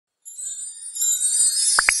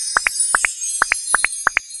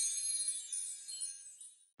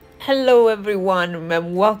Hello everyone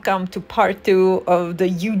and welcome to part two of the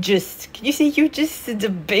can you say the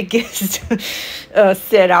biggest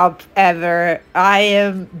setup ever.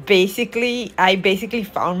 I basically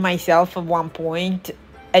found myself at one point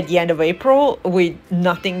at the end of April with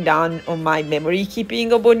nothing done on my memory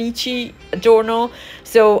keeping Hobonichi journal.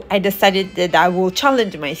 So I decided that I will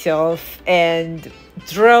challenge myself and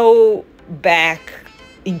draw back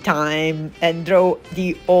in time and draw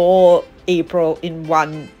the all April in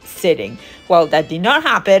one sitting. Well, that did not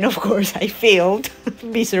happen. Of course, I failed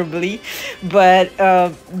miserably. But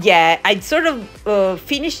yeah, I sort of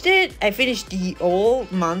finished it. I finished the whole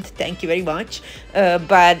month. Thank you very much.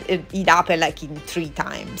 But it happened like in 3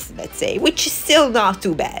 times, let's say, which is still not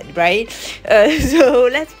too bad, right? So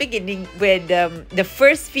let's begin with the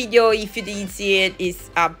first video. If you didn't see it, is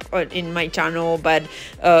up in my channel, but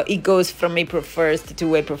it goes from April 1st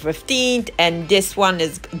to April 15th, and this one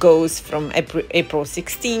goes from April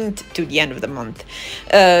 16th to the end of the month.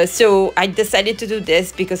 So I decided to do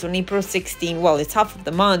this because on April 16th, well, it's half of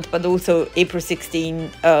the month, but also April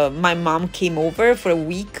 16th, my mom came over for a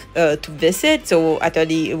week to visit, so I thought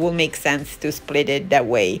it will make sense to split it that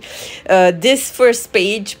way. This first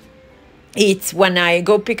page, it's when I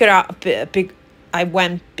go pick her up, I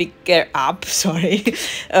went pick her up, sorry,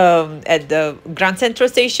 at the Grand Central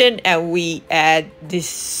Station, and we had this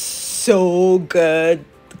so good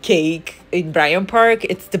cake in Bryant Park.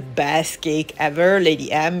 It's the best cake ever,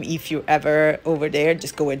 Lady M. If you're ever over there,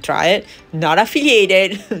 just go and try it. Not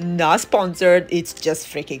affiliated, not sponsored. It's just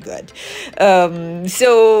freaking good.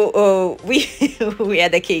 So we we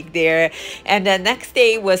had a cake there, and the next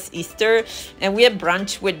day was Easter, and we had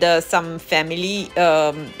brunch with some family.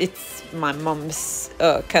 It's my mom's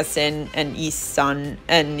cousin and his son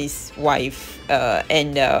and his wife,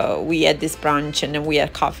 and we had this brunch, and then we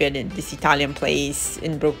had coffee at this Italian place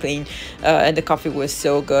in Brooklyn, and the coffee was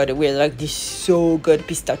so good. We had like these so good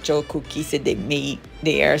pistachio cookies that they made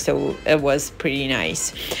there, so it was pretty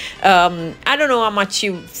nice. I don't know how much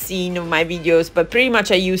you've seen of my videos, but pretty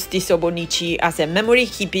much I use this Hobonichi as a memory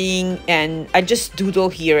keeping, and I just doodle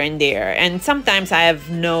here and there, and sometimes I have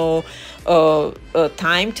no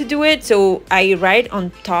time to do it, so I write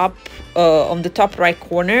on top, on the top right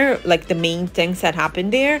corner, like the main things that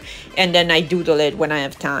happen there, and then I doodle it when I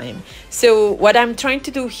have time. So what I'm trying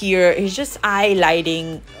to do here is just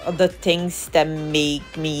highlighting the things that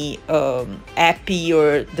make me happy,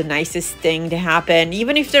 or the nicest thing that happened.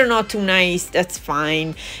 Even if they're not too nice, that's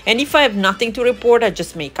fine. And if I have nothing to report, I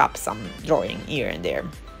just make up some drawing here and there.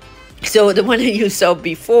 So the one that you saw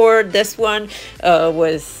before, this one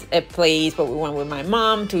was a place where we went with my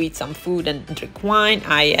mom to eat some food and drink wine.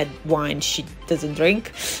 I had wine, she doesn't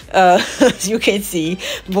drink. As you can see,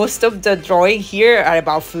 most of the drawing here are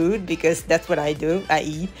about food, because that's what I do, I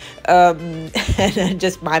eat. And then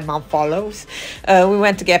just my mom follows. We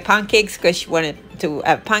went to get pancakes because she wanted to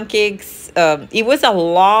have pancakes. It was a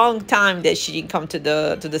long time that she didn't come to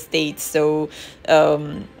the States, so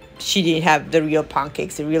she didn't have the real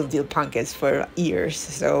pancakes, the real deal pancakes, for years.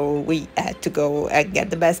 So we had to go and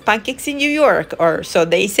get the best pancakes in New York, or so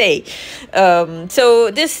they say.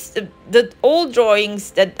 So the old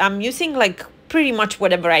drawings that I'm using, like pretty much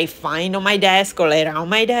whatever I find on my desk or around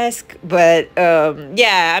my desk. But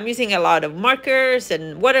yeah, I'm using a lot of markers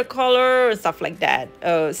and watercolor and stuff like that.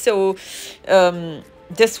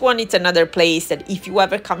 This one, it's another place that if you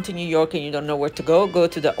ever come to New York and you don't know where to go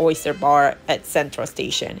to the Oyster Bar at Central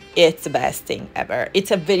Station. It's the best thing ever.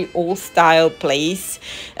 It's a very old style place.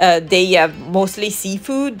 They have mostly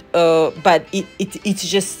seafood, but it's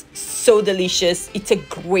just so delicious. It's a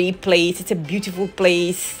great place. It's a beautiful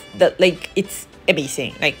place that, like, it's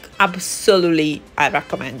amazing. Like, absolutely, I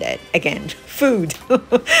recommend it. Again, food.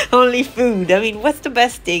 Only food. I mean, what's the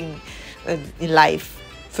best thing in life?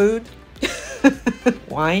 Food.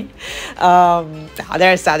 Wine.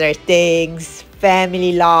 There's other things,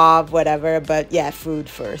 family, love, whatever, but yeah, food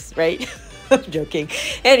first, right? I'm joking.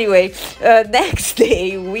 Anyway, next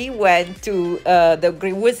day we went to the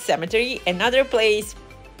Greenwood Cemetery, another place,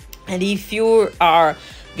 and if you are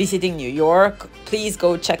visiting New York, please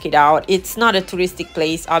go check it out. It's not a touristic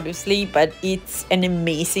place, obviously, but it's an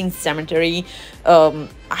amazing cemetery.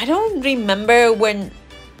 I don't remember when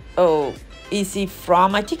is it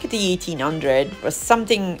from, I think the 1800 or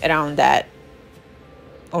something around that,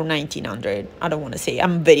 or 1900. I don't want to say,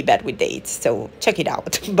 I'm very bad with dates, so check it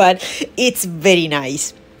out. But it's very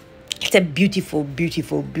nice. It's a beautiful,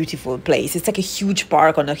 beautiful, beautiful place. It's like a huge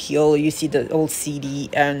park on a hill. You see the old city,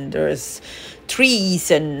 and there's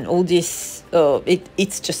trees and all this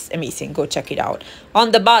it's just amazing. Go check it out.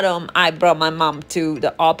 On the bottom, I brought my mom to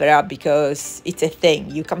the opera because it's a thing.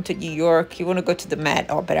 You come to New York, you want to go to the Met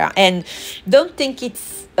Opera, and don't think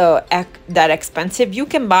it's that expensive. You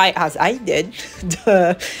can buy, as I did,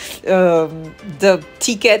 the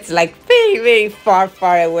tickets like very, very far,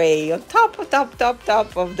 far away on top of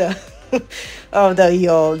the of the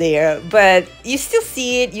hill there, but you still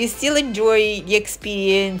see it, you still enjoy the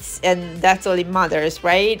experience, and that's all it matters,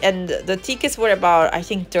 right? And the tickets were about, I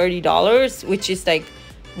think, $30, which is like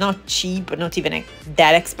not cheap, but not even like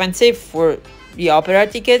that expensive for the opera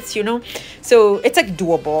tickets, you know. So it's like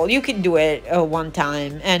doable. You can do it one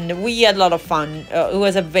time, and we had a lot of fun. It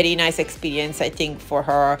was a very nice experience, I think, for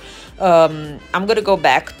her. I'm gonna go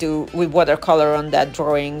back to with watercolor on that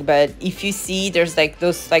drawing, but if you see, there's like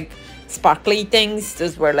those like sparkly things.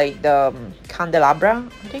 Those were like the candelabra,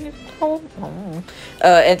 I think it's called.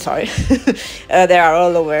 And sorry, they are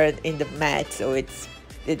all over in the mat, so it's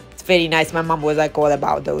very nice. My mom was like all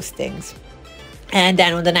about those things. And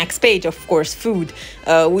then on the next page, of course, food.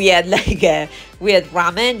 We had we had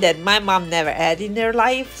ramen that my mom never had in her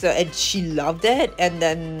life, so, and she loved it. And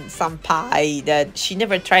then some pie that she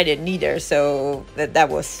never tried it neither, so that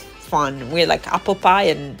was fun. We had like apple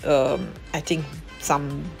pie and I think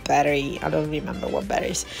some berry, I don't remember what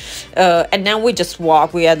berries. And then we just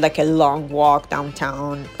walked. We had like a long walk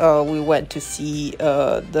downtown. We went to see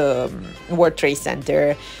the World Trade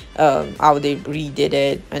Center, how they redid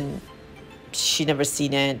it, and she never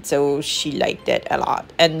seen it, so she liked it a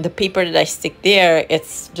lot. And the paper that I stick there,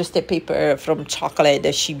 it's just a paper from chocolate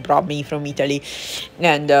that she brought me from Italy,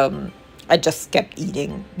 and I just kept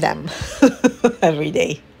eating them every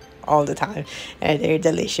day, all the time, and they're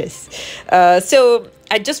delicious. So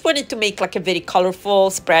I just wanted to make like a very colorful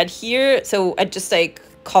spread here, so I just like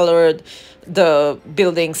colored the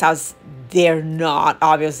buildings as they're not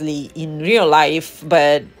obviously in real life,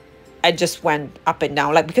 but I just went up and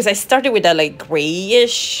down, like, because I started with a like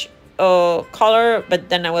grayish color, but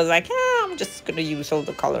then I was like, I'm just gonna use all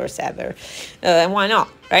the colors ever, and why not,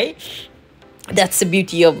 right? That's the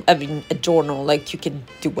beauty of having a journal. Like, you can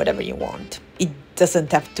do whatever you want. It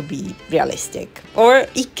doesn't have to be realistic, or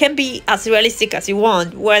it can be as realistic as you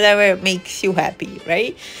want, whatever makes you happy,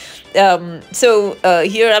 right? So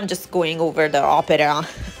here I'm just going over the opera.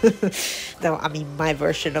 No, I mean my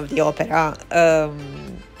version of the opera,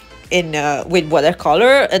 in with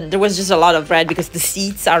watercolor, and there was just a lot of red because the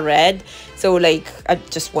seats are red, so like I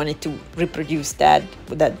just wanted to reproduce that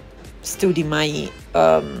stood in my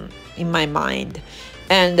mind.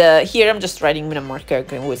 And here I'm just writing with a marker,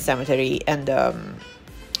 Greenwood Cemetery and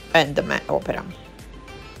the Met Opera,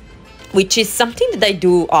 which is something that I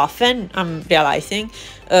do often. I'm realizing,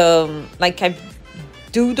 like I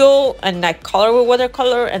doodle and I color with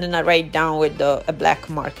watercolor, and then I write down with a black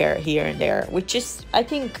marker here and there, which is, I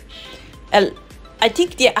think I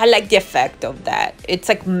like the effect of that. It's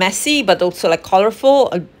like messy, but also like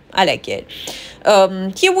colorful. I like it.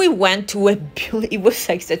 Here we went to it was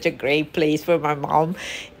like such a great place for my mom.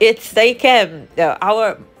 It's like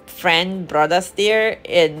our friend brought us there,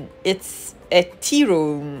 and it's a tea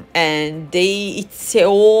room, and it's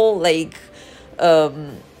all like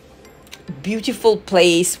beautiful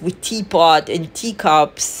place with teapot and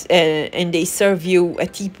teacups, and they serve you a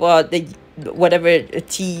teapot, that whatever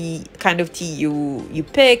kind of tea you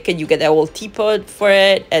pick, and you get a whole teapot for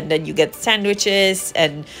it, and then you get sandwiches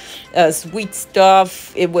and sweet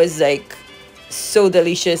stuff. It was like so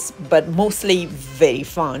delicious, but mostly very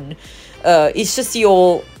fun. It's just the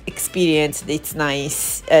whole experience. It's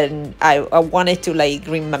nice, and I wanted to like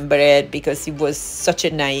remember it because it was such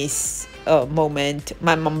a nice moment.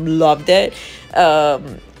 My mom loved it.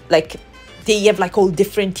 Like they have like all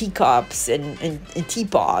different teacups and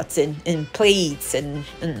teapots and plates and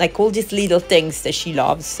like all these little things that she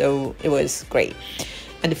loves, so it was great,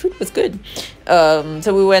 and the food was good.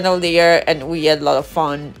 So we went out there and we had a lot of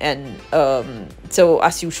fun, and so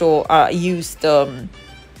as usual I used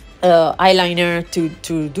eyeliner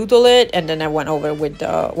to doodle it, and then I went over with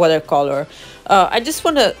the watercolor. I just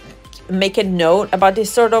want to make a note about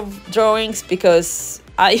this sort of drawings because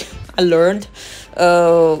I learned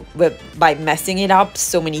by messing it up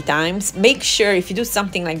so many times. Make sure if you do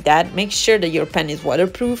something like that, make sure that your pen is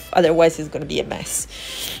waterproof, otherwise it's going to be a mess.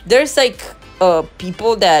 There's like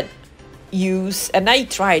people that use, and I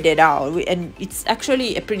tried it out, and it's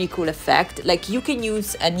actually a pretty cool effect. Like you can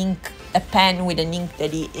use a pen with an ink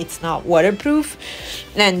that it's not waterproof,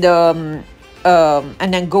 and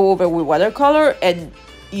then go over with watercolor, and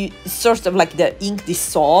you sort of like the ink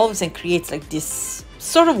dissolves and creates like this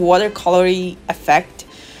sort of watercolory effect.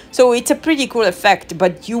 So it's a pretty cool effect,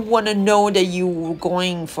 but you want to know that you're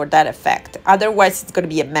going for that effect. Otherwise, it's going to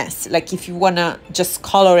be a mess. Like if you want to just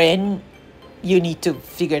color in, you need to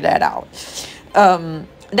figure that out.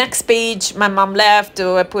 Next page, my mom left.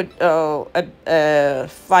 I put a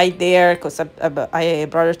flight there because I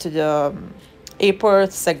brought her to the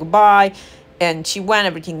airport, said goodbye, and she went.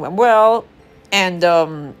 Everything went well,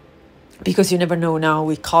 and because you never know now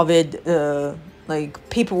with COVID, like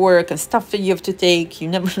paperwork and stuff that you have to take, you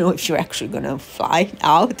never know if you're actually gonna fly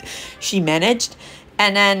out. She managed,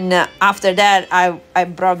 and then after that, I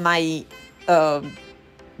brought my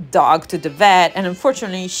dog to the vet, and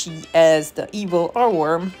unfortunately she has the evil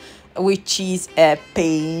earworm, which is a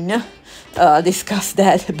pain. Discuss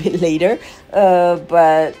that a bit later,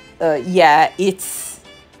 but yeah, it's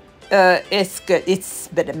good. It's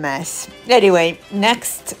been a mess. Anyway,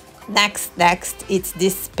 next, it's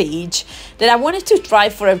this page that I wanted to try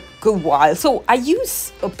for a good while. So I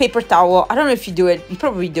use a paper towel. I don't know if you do it, you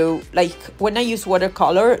probably do. Like when I use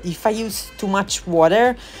watercolor, if I use too much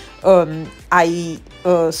water, I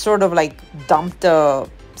sort of like dumped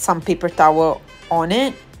some paper towel on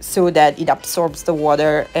it so that it absorbs the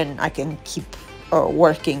water and I can keep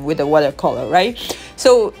working with the watercolor, right?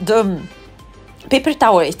 So the paper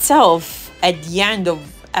towel itself, at the end of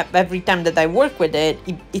every time that I work with it,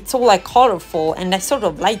 it's all like colorful, and I sort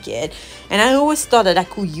of like it, and I always thought that I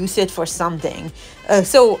could use it for something.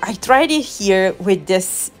 So I tried it here with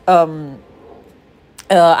this. I'm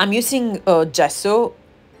using gesso.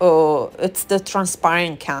 It's the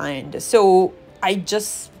transparent kind. So I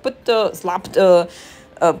just slapped a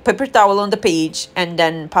paper towel on the page and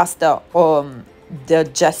then passed the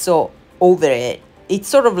gesso over it. It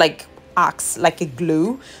sort of like acts like a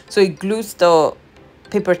glue, so it glues the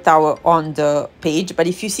paper towel on the page. But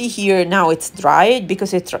if you see here now, it's dried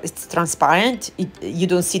because it's transparent. You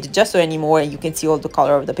don't see the gesso anymore, and you can see all the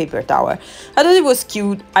color of the paper towel. I thought it was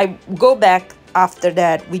cute. I go back after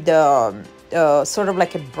that with the sort of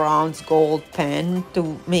like a bronze gold pen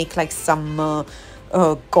to make like some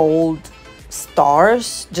gold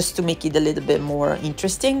stars, just to make it a little bit more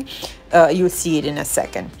interesting. You'll see it in a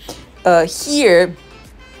second. Here,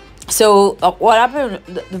 so what happened,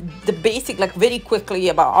 the basic, like very quickly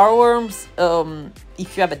about earworms,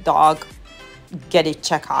 if you have a dog, get it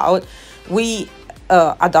checked out. We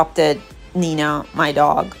adopted Nina, my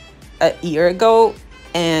dog, a year ago,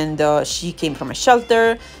 and she came from a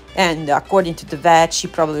shelter, and according to the vet, she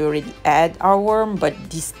probably already had earworm, but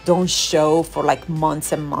these don't show for like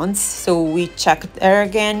months and months. So we checked her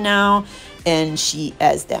again now, and she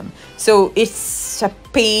has them. So it's a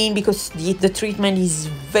pain because the treatment is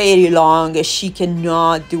very long. She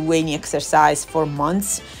cannot do any exercise for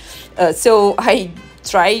months. So I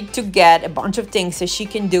tried to get a bunch of things that she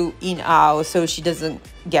can do in-house so she doesn't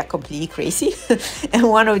get completely crazy. And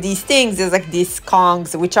one of these things is like these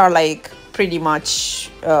Kongs, which are like pretty much,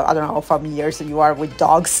 I don't know how familiar you are with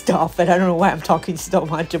dog stuff, and I don't know why I'm talking so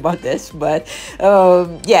much about this, but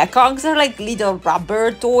yeah, Kongs are like little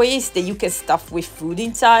rubber toys that you can stuff with food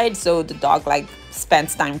inside, so the dog like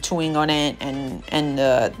spends time chewing on it and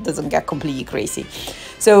doesn't get completely crazy.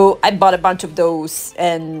 So I bought a bunch of those,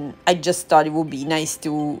 and I just thought it would be nice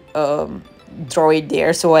to draw it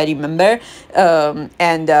there so I remember.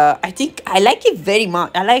 I think I like it very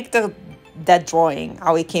much. I like that drawing,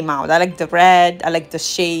 how it came out. I like the red, I like the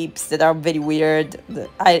shapes that are very weird.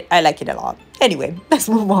 I like it a lot. Anyway, let's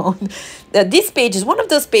move on. This page is one of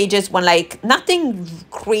those pages when like nothing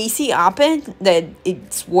crazy happened that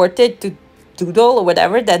it's worth it to doodle or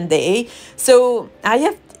whatever that day. So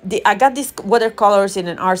I got these watercolors in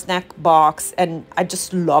an art snack box, and I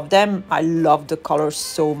just love them. I love the colors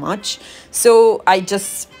so much. So I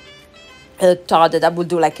just thought that I would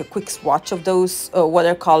do like a quick swatch of those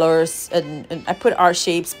watercolors, and I put art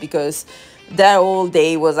shapes because that whole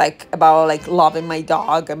day was like about like loving my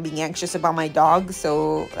dog and being anxious about my dog.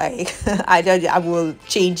 So like I thought I will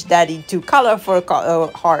change that into colorful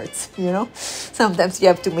hearts, you know. Sometimes you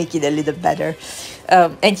have to make it a little better.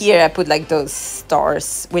 And here I put like those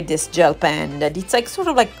stars with this gel pen that it's like sort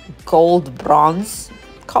of like gold bronze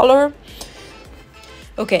color.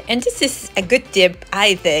 Okay, and this is a good tip,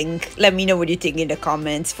 I think. Let me know what you think in the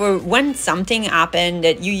comments. For when something happened,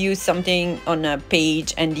 that you use something on a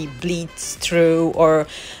page and it bleeds through, or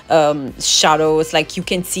shadows, like you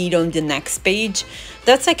can see it on the next page.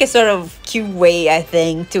 That's like a sort of cute way, I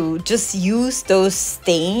think, to just use those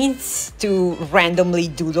stains to randomly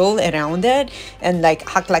doodle around it and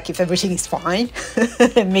like act like if everything is fine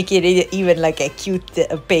and make it even like a cute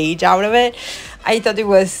page out of it. I thought it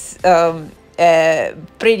was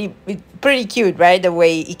pretty cute, right? The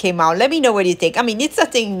way it came out. Let me know what you think. I mean, it's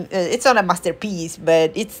nothing, it's not a masterpiece,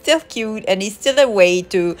 but it's still cute, and it's still a way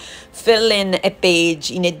to fill in a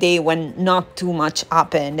page in a day when not too much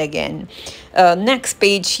happened again. Next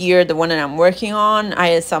page here, the one that I'm working on, I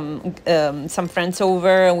had some friends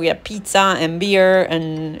over, and we had pizza and beer,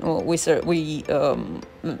 and we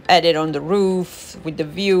added on the roof with the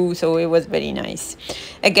view, so it was very nice.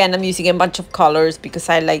 Again, I'm using a bunch of colors because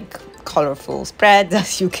I like colorful spreads,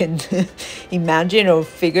 as you can imagine or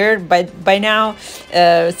figure by now.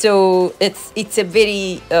 So it's a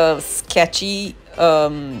very sketchy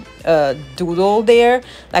doodle there.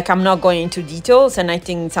 Like, I'm not going into details, and I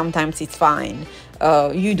think sometimes it's fine.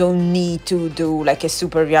 You don't need to do like a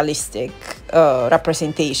super realistic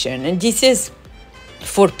representation, and this is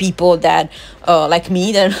for people that like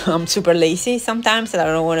me, that I'm super lazy sometimes, that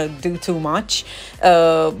I don't want to do too much,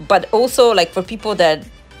 but also like for people that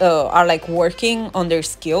are like working on their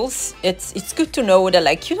skills, it's good to know that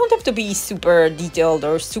like you don't have to be super detailed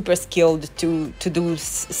or super skilled to do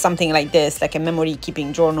something like this, like a memory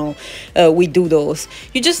keeping journal with doodles.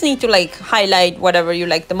 You just need to like highlight whatever you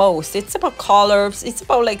like the most. It's about colors, it's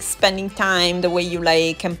about like spending time the way you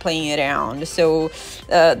like and playing around. So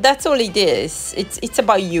that's all it is. It's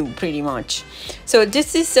about you pretty much. So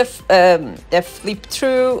this is a flip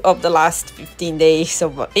through of the last 15 days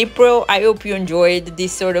of April. I hope you enjoyed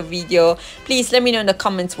this sort of video. Please let me know in the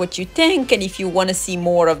comments what you think, and if you want to see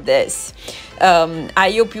more of this.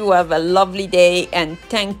 I hope you have a lovely day, and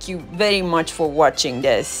thank you very much for watching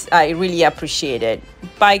this. I really appreciate it.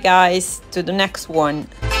 Bye guys, to the next one.